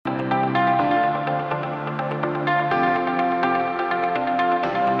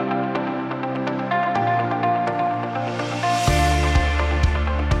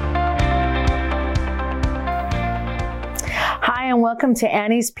welcome to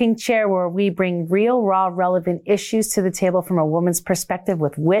Annie's Pink Chair, where we bring real, raw, relevant issues to the table from a woman's perspective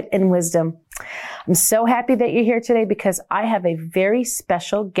with wit and wisdom. I'm so happy that you're here today because I have a very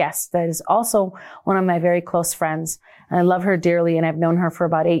special guest that is also one of my very close friends. And I love her dearly, and I've known her for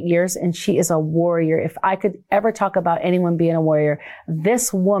about 8 years, and she is a warrior. If I could ever talk about anyone being a warrior,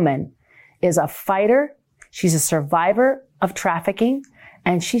 this woman is a fighter. She's a survivor of trafficking,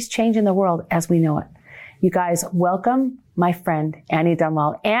 and she's changing the world as we know it. You guys, welcome my friend, Annie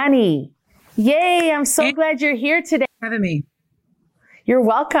Dunwall. Annie, yay, I'm so glad you're here today. Having me. You're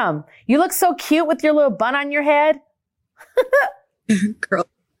welcome. You look so cute with your little bun on your head. Girl,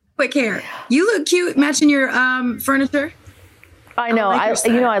 quick hair. You look cute matching your furniture. I know.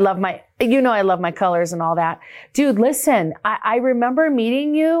 I love my colors and all that. Dude, listen, I remember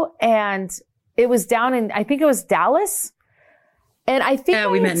meeting you, and it was down in, I think it was Dallas. And I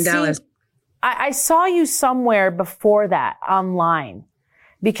think we met in Dallas. I saw you somewhere before that online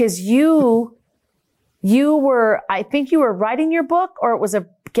because you were, I think you were writing your book, or it was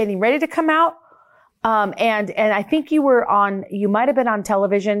getting ready to come out. And I think you might have been on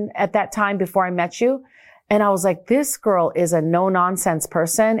television at that time before I met you. And I was like, this girl is a no nonsense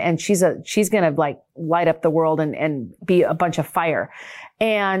person, and she's going to like light up the world and be a bunch of fire.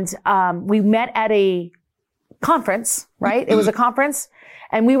 And, we met at a conference, right? It was a conference,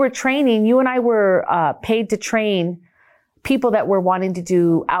 and we were training. You and I were, paid to train people that were wanting to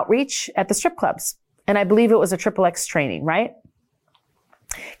do outreach at the strip clubs. And I believe it was a XXX training, right?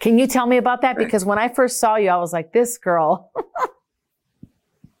 Can you tell me about that? Because when I first saw you, I was like, this girl.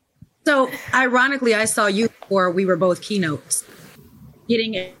 So ironically, I saw you before we were both keynotes,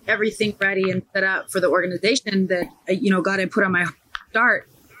 getting everything ready and set up for the organization that, God had put on my start.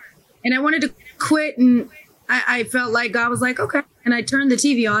 And I wanted to quit, and I felt like God was like, okay. And I turned the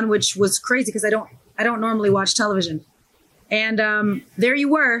TV on, which was crazy because I don't normally watch television. And there you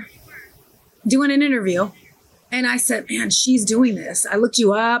were doing an interview. And I said, man, she's doing this. I looked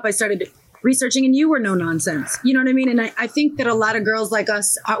you up. I started researching, and you were no nonsense. You know what I mean? And I think that a lot of girls like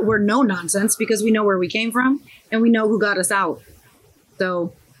us were no nonsense because we know where we came from and we know who got us out.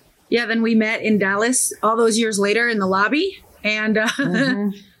 So yeah, then we met in Dallas all those years later in the lobby. And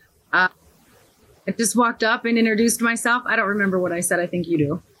I just walked up and introduced myself. I don't remember what I said. I think you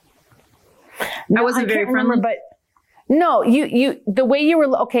do. No, I wasn't very friendly. But no, the way you were,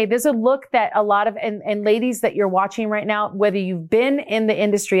 okay, there's a look that a lot of, and ladies that you're watching right now, whether you've been in the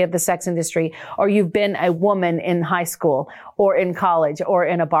industry of the sex industry, or you've been a woman in high school or in college or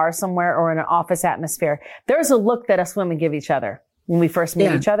in a bar somewhere or in an office atmosphere, there's a look that us women give each other when we first meet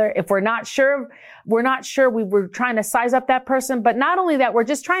each other. If we're not sure, we were trying to size up that person. But not only that, we're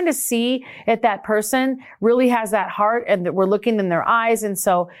just trying to see if that person really has that heart and that we're looking in their eyes. And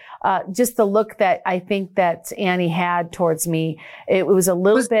so, just the look that I think that Annie had towards me, it was a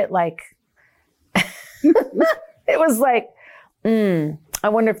little bit like, it was like, I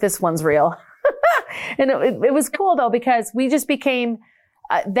wonder if this one's real. And it was cool though, because we just became,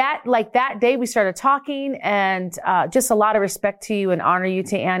 that day we started talking, and just a lot of respect to you and honor you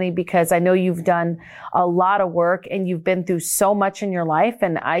to Annie, because I know you've done a lot of work and you've been through so much in your life.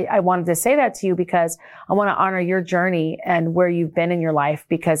 And I wanted to say that to you because I want to honor your journey and where you've been in your life,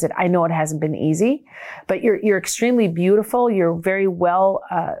 because I know it hasn't been easy, but you're extremely beautiful. You're very well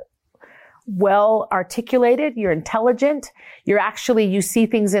articulated. You're intelligent. You see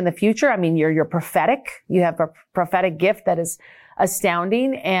things in the future. I mean, you're prophetic. You have a prophetic gift that is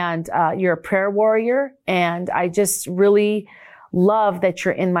astounding, and you're a prayer warrior. And I just really love that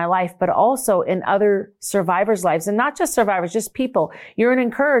you're in my life, but also in other survivors' lives, and not just survivors, just people. You're an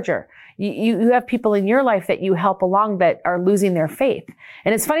encourager. You have people in your life that you help along that are losing their faith.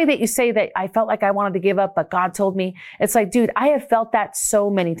 And it's funny that you say that I felt like I wanted to give up, but God told me. It's like, dude, I have felt that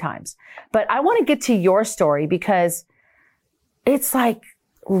so many times. But I want to get to your story because it's like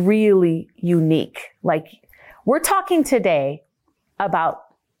really unique. Like, we're talking today about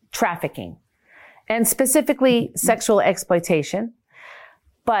trafficking and specifically sexual exploitation.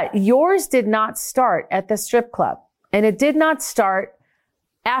 But yours did not start at the strip club, and it did not start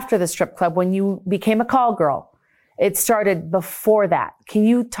after the strip club when you became a call girl. It started before that. Can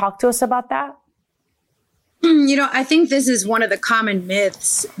you talk to us about that? I think this is one of the common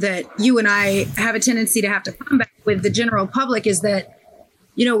myths that you and I have a tendency to have to combat with the general public, is that,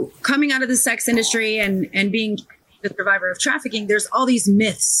 coming out of the sex industry and being the survivor of trafficking, there's all these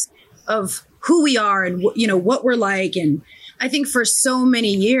myths of who we are and what we're like. And I think for so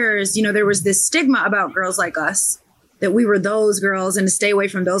many years, there was this stigma about girls like us, that we were those girls, and to stay away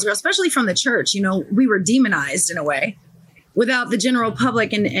from those girls, especially from the church. We were demonized in a way, without the general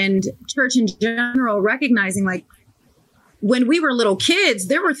public and church in general recognizing, like, when we were little kids,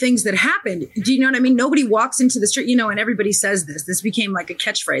 there were things that happened. Do you know what I mean? Nobody walks into the street, and everybody says this. This became like a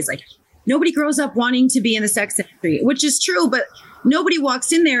catchphrase. Like, nobody grows up wanting to be in the sex industry, which is true, but nobody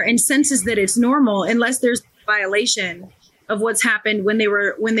walks in there and senses that it's normal unless there's a violation of what's happened when they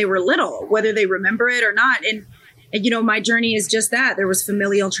were little, whether they remember it or not. And my journey is just that. There was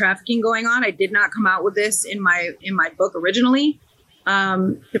familial trafficking going on. I did not come out with this in my book originally,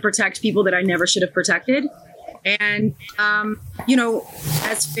 to protect people that I never should have protected. And,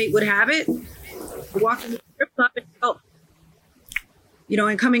 as fate would have it, I walked in the strip club and felt,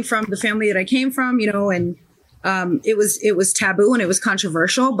 and coming from the family that I came from, and it was taboo and it was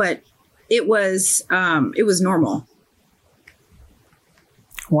controversial, but it was normal.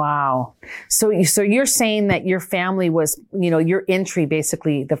 Wow. So you're saying that your family was, your entry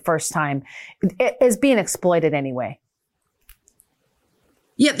basically the first time is being exploited anyway.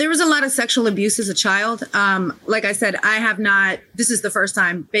 Yeah, there was a lot of sexual abuse as a child. Like I said, this is the first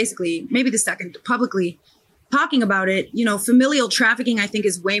time, basically, maybe the second, publicly talking about it. Familial trafficking, I think,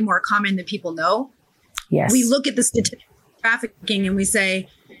 is way more common than people know. Yes. We look at the statistics of trafficking and we say,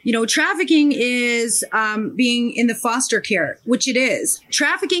 trafficking is being in the foster care, which it is.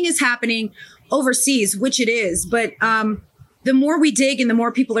 Trafficking is happening overseas, which it is. But the more we dig and the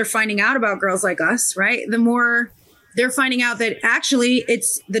more people are finding out about girls like us, right, the more they're finding out that actually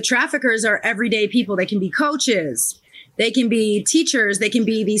the traffickers are everyday people. They can be coaches, they can be teachers, they can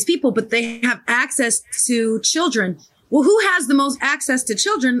be these people, but they have access to children. Well, who has the most access to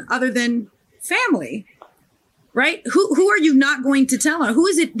children other than family? Right? Who are you not going to tell on? Who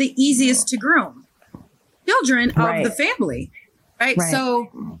is it the easiest to groom? Children of the family. Right? So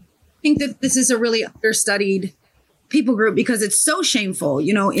I think that this is a really understudied people group because it's so shameful.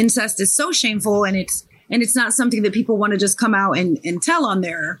 Incest is so shameful, and it's not something that people want to just come out and tell on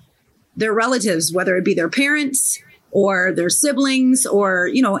their relatives, whether it be their parents or their siblings or,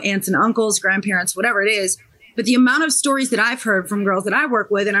 aunts and uncles, grandparents, whatever it is. But the amount of stories that I've heard from girls that I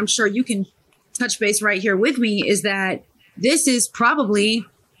work with, and I'm sure you can touch base right here with me, is that this is probably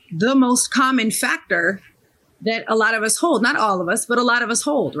the most common factor that a lot of us hold. Not all of us, but a lot of us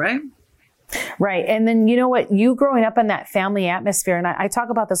hold, right? Right. And then, you know what, you growing up in that family atmosphere, and I talk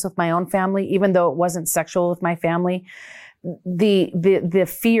about this with my own family, even though it wasn't sexual with my family, the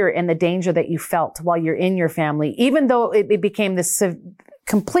fear and the danger that you felt while you're in your family, even though it became this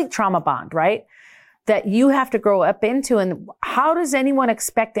complete trauma bond, right? That you have to grow up into. And how does anyone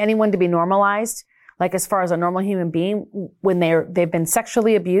expect anyone to be normalized? Like, as far as a normal human being, when they've been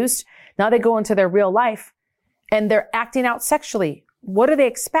sexually abused, now they go into their real life and they're acting out sexually. What do they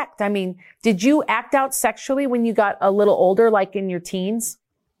expect? I mean, did you act out sexually when you got a little older, like in your teens?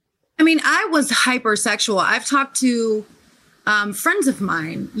 I mean, I was hypersexual. I've talked to friends of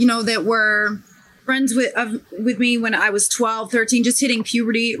mine, that were friends with me when I was 12, 13, just hitting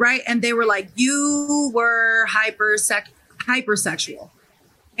puberty, right? And they were like, you were hypersexual.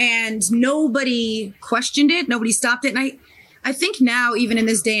 And nobody questioned it. Nobody stopped it. And I think now, even in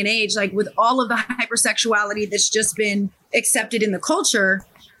this day and age, like with all of the hypersexuality that's just been accepted in the culture,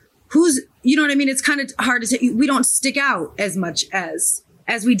 you know what I mean? It's kind of hard to say. We don't stick out as much as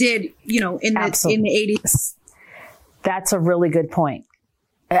we did, in the 80s. That's a really good point.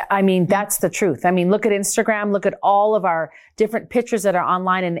 I mean, that's the truth. I mean, look at Instagram, look at all of our different pictures that are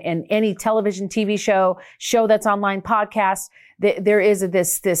online, and any television, TV show that's online, podcast. There is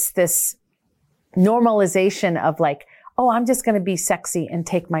this normalization of like, oh, I'm just going to be sexy and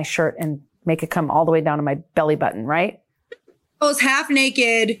take my shirt and make it come all the way down to my belly button, right? Goes half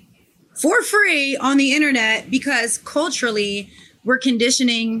naked for free on the internet because culturally we're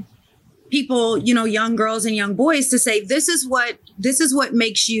conditioning people, young girls and young boys to say, this is what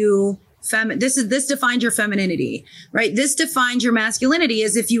makes you feminine. This defines your femininity, right? This defines your masculinity,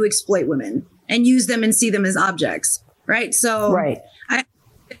 as if you exploit women and use them and see them as objects, right? So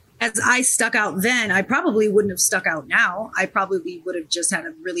as I stuck out then, I probably wouldn't have stuck out now. I probably would have just had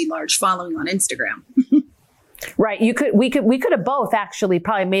a really large following on Instagram. Right. We could have both actually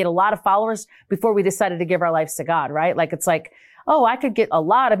probably made a lot of followers before we decided to give our lives to God, right? Like, it's like, oh, I could get a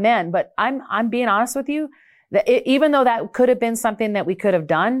lot of men, but I'm being honest with you, that even though that could have been something that we could have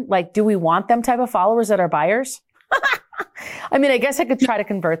done, like, do we want them type of followers that are buyers? I mean, I guess I could try to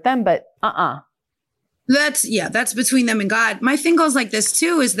convert them, but That's between them and God. My thing goes like this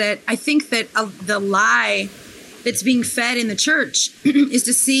too, is that I think that the lie that's being fed in the church is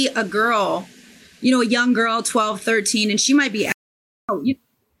to see a girl, a young girl, 12, 13, and she might be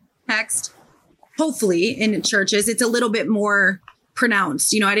text. Hopefully in churches, it's a little bit more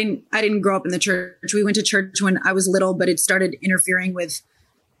pronounced. I didn't grow up in the church. We went to church when I was little, but it started interfering with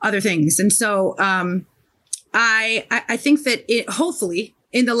other things. And so I think that hopefully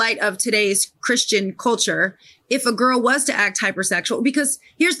in the light of today's Christian culture, if a girl was to act hypersexual, because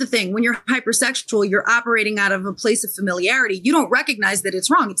here's the thing, when you're hypersexual, you're operating out of a place of familiarity. You don't recognize that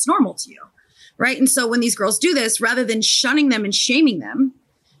it's wrong. It's normal to you. Right. And so when these girls do this, rather than shunning them and shaming them,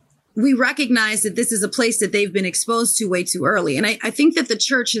 we recognize that this is a place that they've been exposed to way too early. And I think that the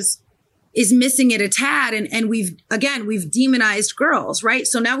church is missing it a tad. And we've demonized girls. Right.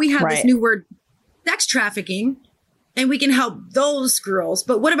 So now we have this new word, sex trafficking, and we can help those girls.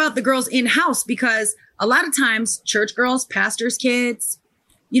 But what about the girls in house? Because a lot of times church girls, pastors' kids,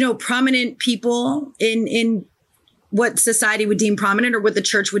 prominent people in what society would deem prominent or what the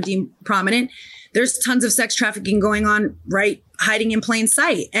church would deem prominent, there's tons of sex trafficking going on, right? Hiding in plain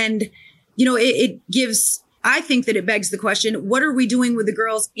sight. And, I think that it begs the question, what are we doing with the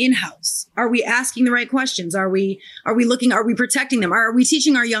girls in house? Are we asking the right questions? Are we protecting them? Are we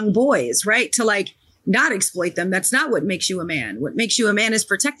teaching our young boys, right? To not exploit them. That's not what makes you a man. What makes you a man is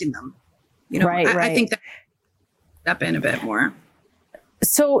protecting them. Right. I think that step in a bit more.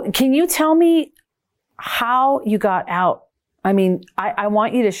 So can you tell me how you got out? I mean, I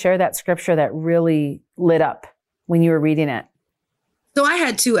want you to share that scripture that really lit up when you were reading it. So I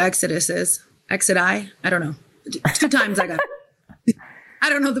had 2 exoduses. Exodi? I don't know. 2 times I got, I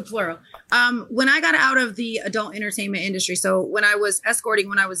don't know the plural. When I got out of the adult entertainment industry, so when I was escorting,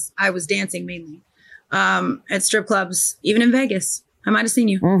 when I was dancing mainly, at strip clubs, even in Vegas, I might've seen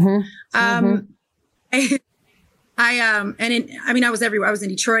you. I was everywhere. I was in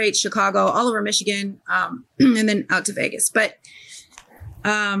Detroit, Chicago, all over Michigan, and then out to Vegas. But,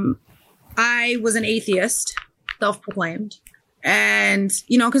 I was an atheist, self-proclaimed. And,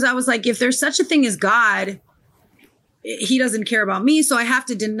 cause I was like, if there's such a thing as God, he doesn't care about me. So I have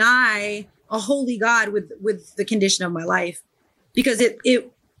to deny a holy God with the condition of my life, because it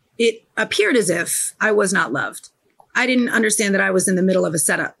appeared as if I was not loved. I didn't understand that I was in the middle of a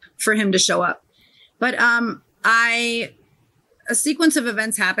setup for him to show up. But, a sequence of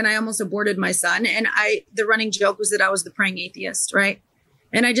events happened. I almost aborted my son. And the running joke was that I was the praying atheist. Right.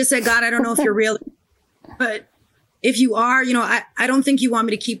 And I just said, God, I don't know if you're real, but if you are, I don't think you want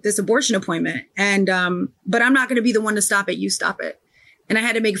me to keep this abortion appointment. And, but I'm not going to be the one to stop it. You stop it. And I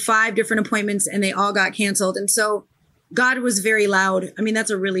had to make 5 different appointments and they all got canceled. And so God was very loud. I mean,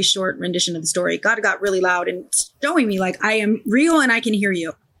 that's a really short rendition of the story. God got really loud and showing me I am real and I can hear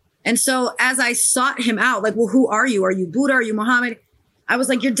you. And so as I sought him out, well, who are you? Are you Buddha? Are you Muhammad? I was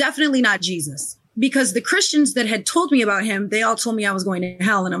like, you're definitely not Jesus, because the Christians that had told me about him, they all told me I was going to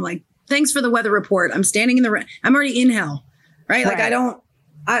hell. And I'm like, thanks for the weather report. I'm standing in I'm already in hell, right?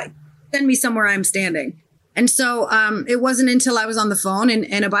 Send me somewhere I'm standing. And so, it wasn't until I was on the phone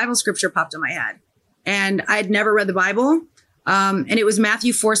and a Bible scripture popped in my head, and I'd never read the Bible. And it was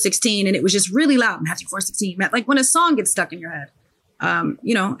Matthew 4:16, and it was just really loud. Matthew 4:16, like when a song gets stuck in your head,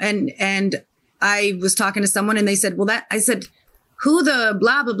 and I was talking to someone and they said, I said, who the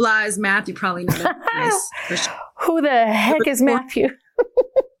blah, blah, blah is Matthew? Probably not a nice. Who the heck is Matthew?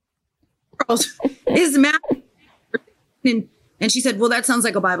 Is Matthew? And she said, well, that sounds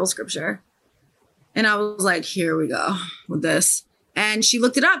like a Bible scripture. And I was like, here we go with this. And she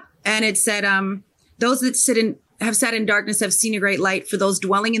looked it up and it said, those that have sat in darkness have seen a great light. For those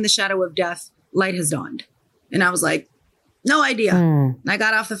dwelling in the shadow of death, light has dawned. And I was like, no idea. And I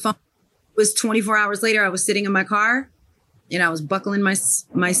got off the phone. It was 24 hours later. I was sitting in my car and I was buckling my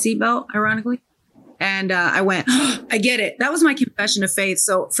seatbelt, ironically. And I went, I get it. That was my confession of faith.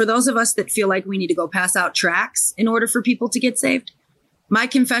 So for those of us that feel like we need to go pass out tracts in order for people to get saved, my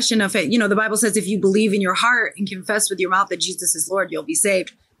confession of faith, the Bible says, if you believe in your heart and confess with your mouth that Jesus is Lord, you'll be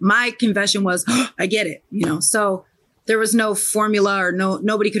saved. My confession was, I get it. So there was no formula or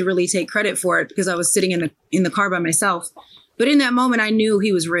nobody could really take credit for it because I was sitting in the car by myself. But in that moment, I knew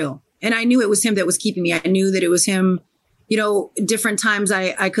he was real, and I knew it was him that was keeping me. I knew that it was him. Different times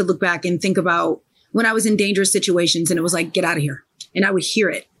I could look back and think about when I was in dangerous situations and it was like, get out of here. And I would hear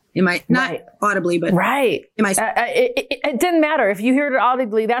it. Not audibly, but right. It didn't matter if you heard it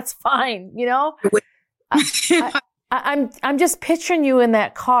audibly, that's fine. I'm just picturing you in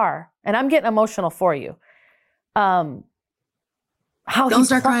that car and I'm getting emotional for you. How Don't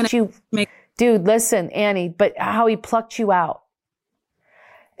start crying. Dude, listen, Annie, but how he plucked you out.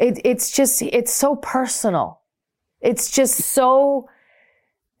 It's so personal. It's just so,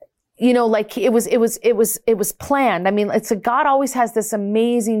 like it was planned. I mean, God always has this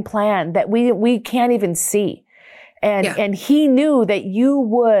amazing plan that we can't even see. And he knew that you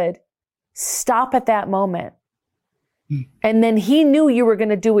would stop at that moment. And then he knew you were going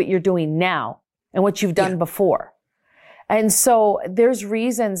to do what you're doing now and what you've done before. And so there's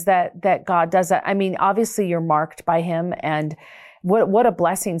reasons that God does that. I mean, obviously you're marked by him, and what a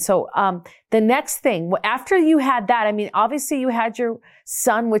blessing. So, the next thing, after you had that, I mean, obviously you had your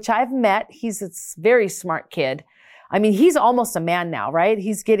son, which I've met. He's a very smart kid. I mean, he's almost a man now, right?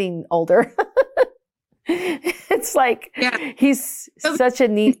 He's getting older. It's like, he's such a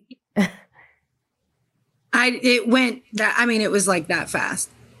neat. It was like that fast.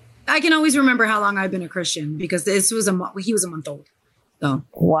 I can always remember how long I've been a Christian because he was a month old. So.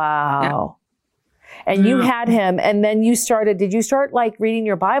 Wow. Yeah. And you had him, and then did you start like reading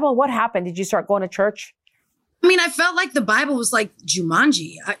your Bible? What happened? Did you start going to church? I mean, I felt like the Bible was like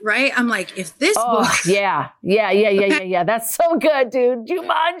Jumanji, right? I'm like, if this book. Yeah. That's so good, dude.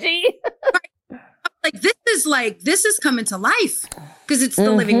 Jumanji. This is coming to life because it's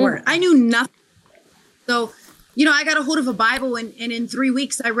the living word. I knew nothing. So, I got a hold of a Bible and in 3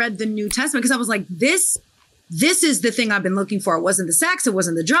 weeks I read the New Testament because I was like, this is the thing I've been looking for. It wasn't the sex. It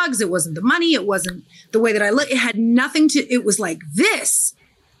wasn't the drugs. It wasn't the money. It wasn't the way that I look. It had nothing it was like this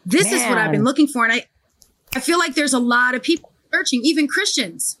is what I've been looking for. And I feel like there's a lot of people searching, even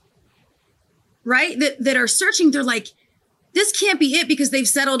Christians, right? That are searching. They're like, this can't be it because they've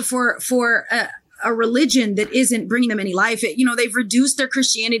settled for a religion that isn't bringing them any life. They've reduced their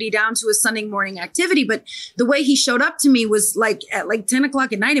Christianity down to a Sunday morning activity. But the way he showed up to me was like at like 10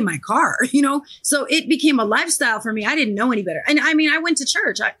 o'clock at night in my car, so it became a lifestyle for me. I didn't know any better. And I mean, I went to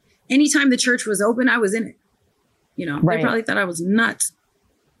church. Anytime the church was open, I was in it. Right. They probably thought I was nuts.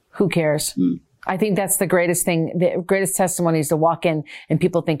 Who cares? I think that's the greatest thing. The greatest testimony is to walk in and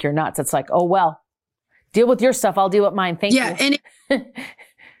people think you're nuts. It's like, oh, well, deal with your stuff. I'll deal with mine. Thank you. Yeah. And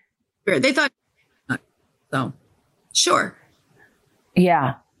they thought, so, sure.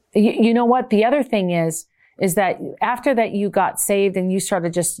 Yeah. You know what? The other thing is that after that you got saved and you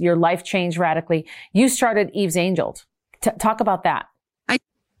started your life changed radically, you started Eve's Angels. Talk about that. It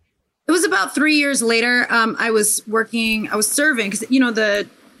was about 3 years later. I was serving because, the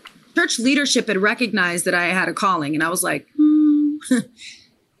church leadership had recognized that I had a calling and I was like,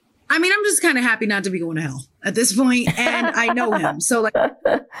 I mean, I'm just kind of happy not to be going to hell at this point, and I know him. So like,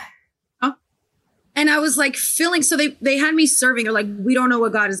 and I was like so they had me serving. They're like, we don't know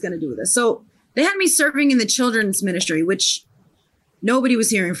what God is going to do with us. So they had me serving in the children's ministry, which nobody was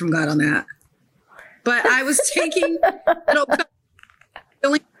hearing from God on that. But I was taking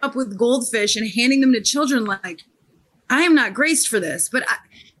filling up with goldfish and handing them to children like, I am not graced for this. But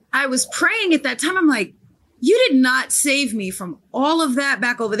I was praying at that time. I'm like, you did not save me from all of that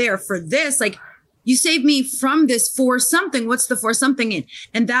back over there for this. Like, you saved me from this for something. What's the for something in?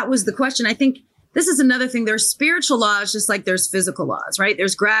 And that was the question. I think this is another thing. There's spiritual laws, just like there's physical laws, right?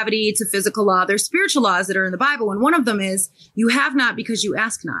 There's gravity. It's a physical law. There's spiritual laws that are in the Bible. And one of them is you have not because you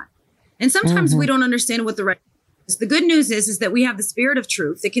ask not. And sometimes we don't understand what the right is. The good news is that we have the Spirit of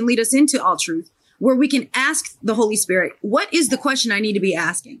truth that can lead us into all truth, where we can ask the Holy Spirit, what is the question I need to be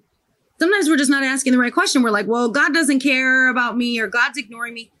asking? Sometimes we're just not asking the right question. We're like, well, God doesn't care about me or God's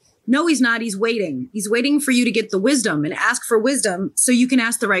ignoring me. No, he's not. He's waiting. He's waiting for you to get the wisdom and ask for wisdom so you can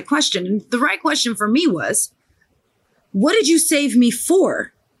ask the right question. And the right question for me was, what did you save me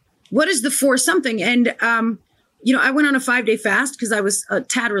for? What is the for something? And, I went on a 5-day fast because I was a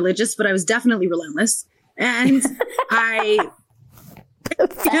tad religious, but I was definitely relentless. And I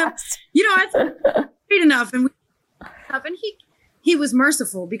prayed enough and he was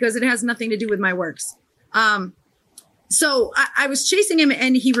merciful because it has nothing to do with my works. So I was chasing him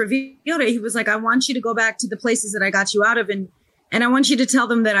and he revealed it. He was like, I want you to go back to the places that I got you out of and I want you to tell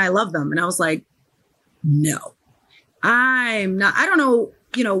them that I love them. And I was like, no, I'm not. I don't know.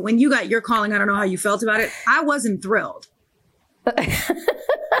 When you got your calling, I don't know how you felt about it. I wasn't thrilled. It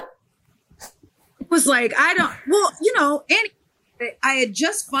was like, and I had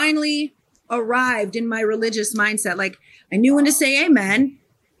just finally arrived in my religious mindset. Like I knew when to say amen.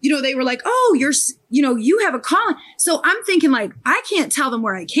 They were like, oh, you have a calling. So I'm thinking like, I can't tell them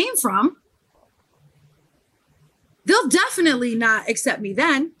where I came from. They'll definitely not accept me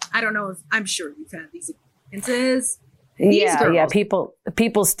then. I don't know I'm sure you've had these experiences. Yeah.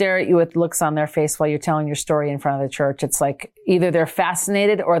 People stare at you with looks on their face while you're telling your story in front of the church. It's like either they're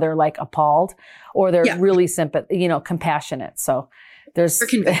fascinated or they're like appalled or they're really compassionate. So there's,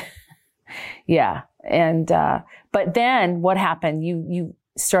 yeah. And, but then what happened? You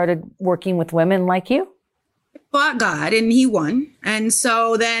started working with women like you? Fought God and he won. And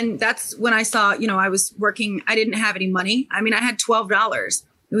so then that's when I saw, I was working, I didn't have any money. I mean, I had $12.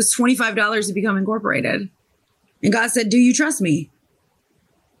 It was $25 to become incorporated. And God said, do you trust me?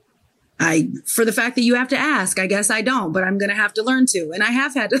 For the fact that you have to ask, I guess I don't, but I'm going to have to learn to. And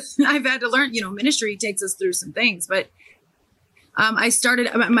I've had to learn, ministry takes us through some things, but I started,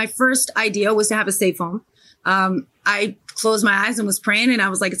 my first idea was to have a safe home. I closed my eyes and was praying, and I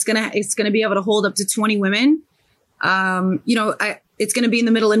was like, it's going to be able to hold up to 20 women. It's going to be in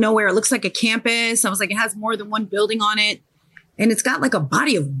the middle of nowhere. It looks like a campus. I was like, it has more than one building on it. And it's got like a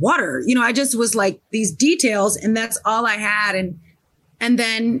body of water. I just was like these details, and that's all I had. And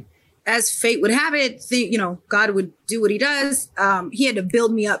then as fate would have it, God would do what he does. He had to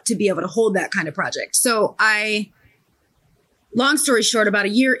build me up to be able to hold that kind of project. So long story short, about a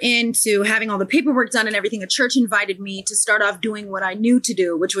year into having all the paperwork done and everything, a church invited me to start off doing what I knew to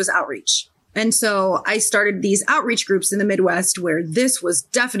do, which was outreach. And so I started these outreach groups in the Midwest where this was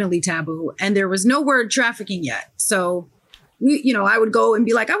definitely taboo and there was no word trafficking yet. So, I would go and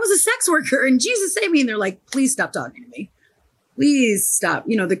be like, I was a sex worker and Jesus saved me. And they're like, please stop talking to me. Please stop.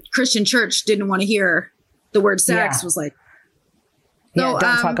 The Christian church didn't want to hear the word sex. Was like, don't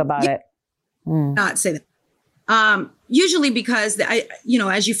talk about it. Not say that. Usually because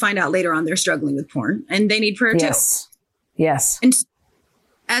as you find out later on, they're struggling with porn and they need prayer too. Yes. And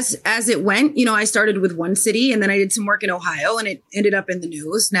as it went, I started with one city and then I did some work in Ohio and it ended up in the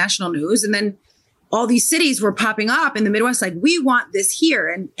news, national news. And then all these cities were popping up in the Midwest, like, we want this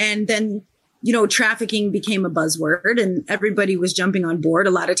here. And then, trafficking became a buzzword and everybody was jumping on board a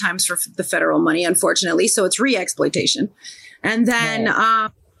lot of times for the federal money, unfortunately. So it's re-exploitation. And then,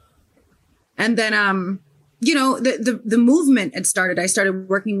 the movement had started. I started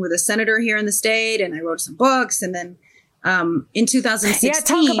working with a senator here in the state and I wrote some books. And then in 2016. Yeah,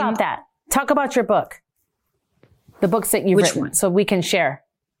 talk about that. Talk about your book. The books that you've written so we can share.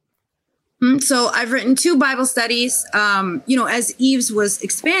 So I've written 2 Bible studies. As Eves was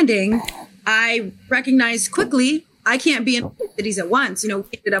expanding, I recognized quickly I can't be in cities at once. We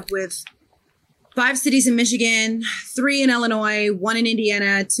ended up with 5 cities in Michigan, 3 in Illinois, 1 in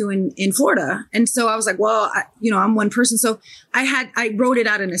Indiana, 2 in Florida. And so I was like, well, I'm one person. So I wrote it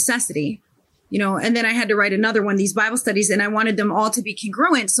out of necessity, and then I had to write another one, these Bible studies, and I wanted them all to be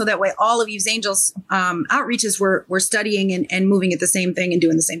congruent. So that way all of Eve's Angels outreaches were studying and moving at the same thing and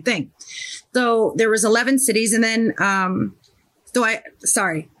doing the same thing. So there was 11 cities. And then, I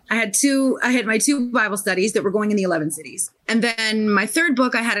had my 2 Bible studies that were going in the 11 cities. And then my 3rd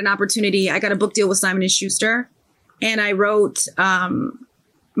book, I had an opportunity. I got a book deal with Simon & Schuster and I wrote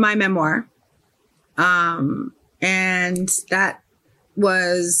my memoir. And that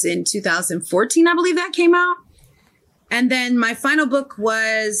was in 2014, I believe that came out. And then my final book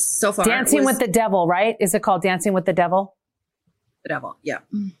was so far Dancing with the Devil, right? Is it called Dancing with the Devil? The Devil. Yeah.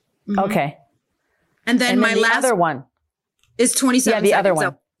 Mm-hmm. Okay. And then my last other one is 27 seconds. Yeah, the other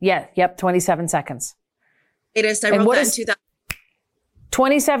one. So, Yep. 27 seconds. I wrote that in 2000.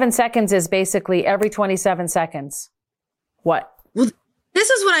 27 seconds is basically every 27 seconds. What? Well, this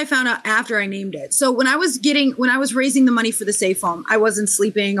is what I found out after I named it. So when I was raising the money for the safe home, I wasn't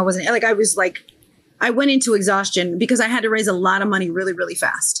sleeping. I went into exhaustion because I had to raise a lot of money really, really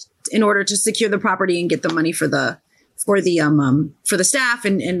fast in order to secure the property and get the money for the staff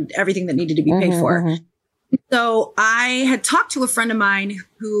and everything that needed to be paid for. Mm-hmm. So I had talked to a friend of mine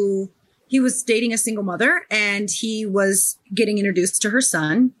he was dating a single mother and he was getting introduced to her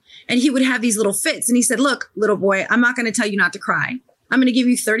son and he would have these little fits. And he said, look, little boy, I'm not going to tell you not to cry. I'm going to give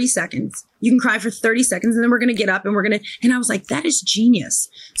you 30 seconds. You can cry for 30 seconds and then we're going to get up and and I was like, that is genius.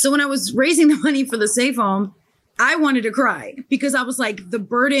 So when I was raising the money for the safe home, I wanted to cry because I was like, the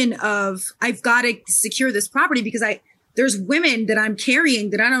burden of I've got to secure this property because there's women that I'm carrying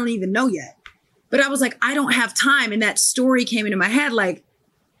that I don't even know yet. But I was like, I don't have time. And that story came into my head like,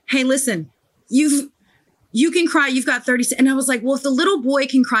 hey, listen, you can cry. You've got 30 seconds. And I was like, well, if the little boy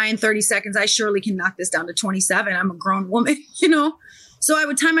can cry in 30 seconds, I surely can knock this down to 27. I'm a grown woman, So I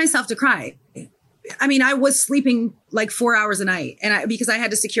would time myself to cry. I mean, I was sleeping like 4 hours a night because I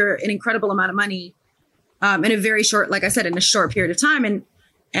had to secure an incredible amount of money in a very short, like I said, in a short period of time.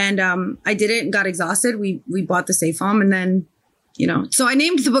 And I did it and got exhausted. We bought the safe home and then, so I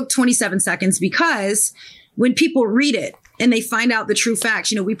named the book 27 Seconds because when people read it and they find out the true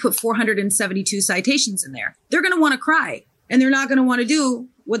facts, we put 472 citations in there. They're going to want to cry and they're not going to want to do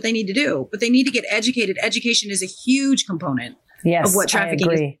what they need to do, but they need to get educated. Education is a huge component of what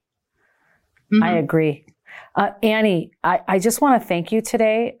trafficking is. Mm-hmm. I agree. Annie, I just want to thank you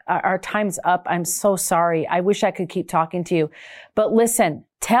today. Our time's up. I'm so sorry. I wish I could keep talking to you, but listen,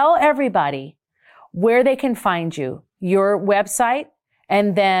 tell everybody where they can find you, your website,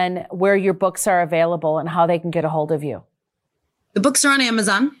 and then where your books are available and how they can get a hold of you. The books are on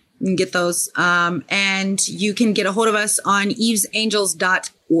Amazon. You can get those. And you can get a hold of us on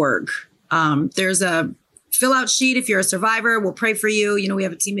evesangels.org. There's a fill out sheet. If you're a survivor, we'll pray for you. We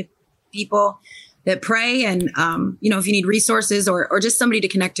have a team of people. that pray. And, if you need resources or just somebody to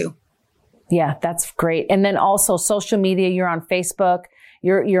connect to. Yeah, that's great. And then also social media, you're on Facebook,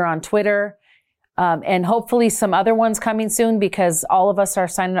 you're on Twitter, and hopefully some other ones coming soon because all of us are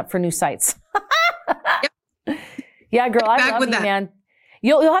signing up for new sites. Yep. Yeah, girl, I love you, man.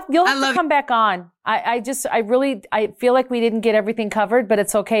 You'll have to come back on. I feel like we didn't get everything covered, but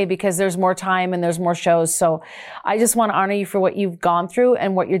it's okay because there's more time and there's more shows. So I just want to honor you for what you've gone through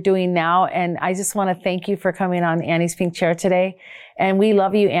and what you're doing now. And I just want to thank you for coming on Annie's Pink Chair today. And we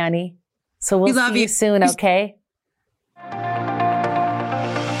love you, Annie. So we'll see you soon, okay?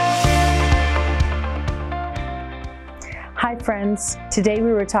 Hi, friends. Today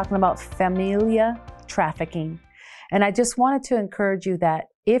we were talking about familia trafficking. And I just wanted to encourage you that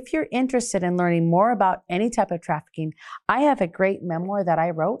if you're interested in learning more about any type of trafficking, I have a great memoir that I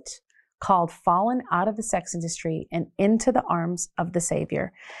wrote called Fallen Out of the Sex Industry and Into the Arms of the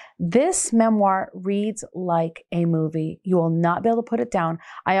Savior. This memoir reads like a movie. You will not be able to put it down.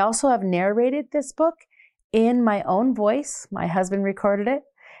 I also have narrated this book in my own voice. My husband recorded it.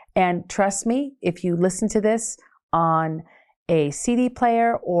 And trust me, if you listen to this on a CD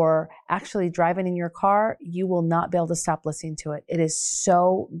player or actually driving in your car, you will not be able to stop listening to it. It is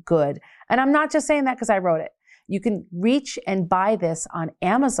so good. And I'm not just saying that because I wrote it. You can reach and buy this on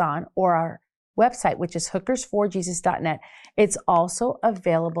Amazon or our website, which is hookersforjesus.net. It's also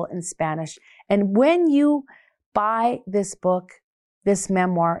available in Spanish. And when you buy this book, this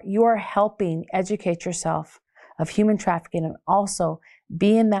memoir, you are helping educate yourself of human trafficking and also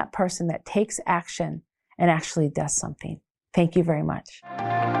being that person that takes action and actually does something. Thank you very much.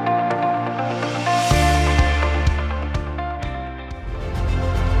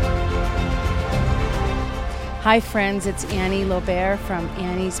 Hi friends, it's Annie Lobert from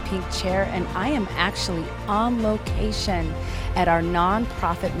Annie's Pink Chair, and I am actually on location at our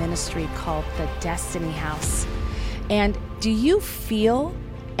nonprofit ministry called the Destiny House. And do you feel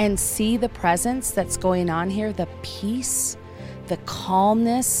and see the presence that's going on here? The peace, the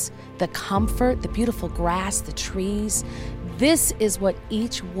calmness, the comfort, the beautiful grass, the trees. This is what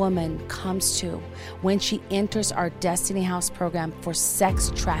each woman comes to when she enters our Destiny House program for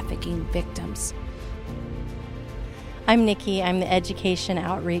sex trafficking victims. I'm Nikki. I'm the Education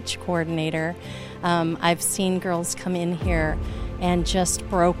Outreach Coordinator. I've seen girls come in here and just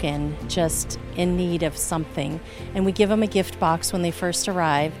broken, just in need of something. And we give them a gift box when they first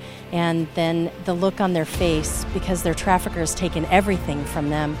arrive, and then the look on their face, because their trafficker's taken everything from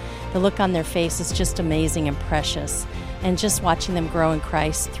them, the look on their face is just amazing and precious. And just watching them grow in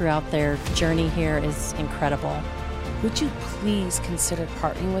Christ throughout their journey here is incredible. Would you please consider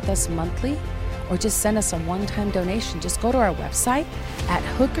partnering with us monthly or just send us a one-time donation? Just go to our website at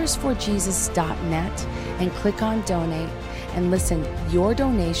hookersforjesus.net and click on donate. And listen, your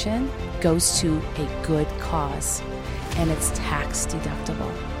donation goes to a good cause and it's tax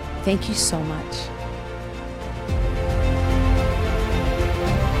deductible. Thank you so much.